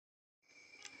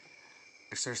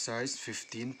Exercise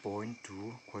 15.2,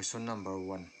 question number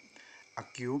 1. A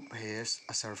cube has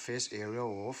a surface area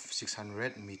of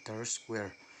 600 meters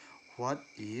square. What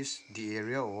is the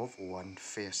area of one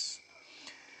face?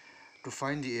 To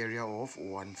find the area of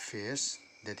one face,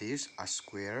 that is a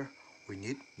square, we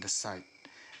need the side.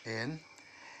 And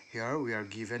here we are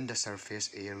given the surface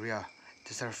area.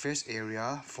 The surface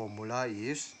area formula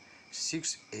is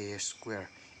 6a square.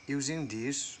 Using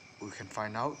this, we can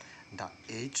find out the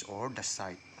edge or the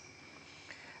side.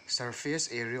 Surface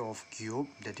area of cube,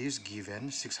 that is given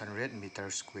 600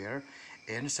 meters square,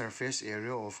 and surface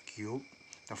area of cube,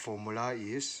 the formula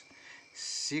is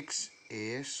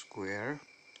 6a square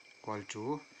equal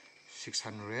to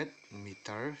 600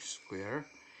 meter square.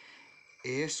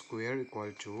 A square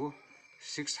equal to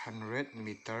 600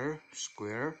 meter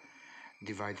square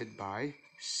divided by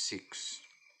 6.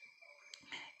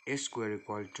 A square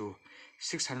equal to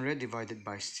 600 divided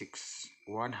by 6,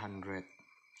 100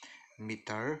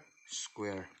 meter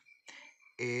square.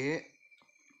 A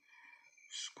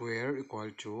square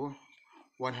equal to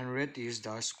 100 is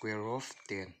the square of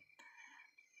 10.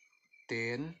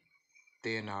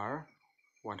 10 are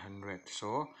 100.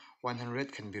 So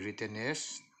 100 can be written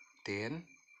as 10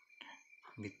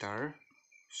 meter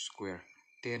square.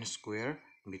 10 square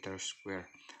meter square.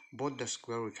 Both the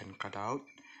square we can cut out.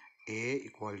 A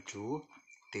equal to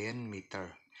 10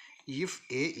 meter. If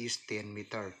A is 10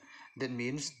 meter, that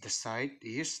means the side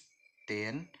is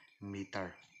 10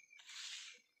 meter.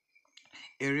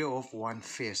 Area of one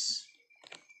face.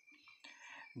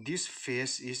 This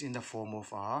face is in the form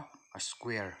of a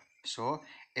square. So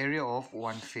area of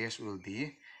one face will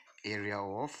be area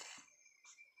of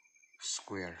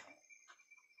square.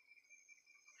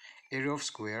 Area of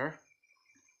square,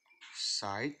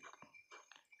 side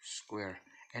square.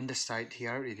 And the side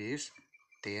here it is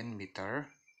 10 meter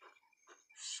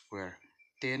square.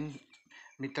 10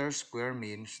 meter square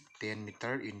means 10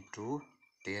 meter into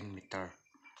 10 meter.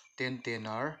 10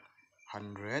 are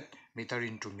 100 meter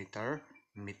into meter,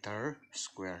 meter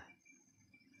square.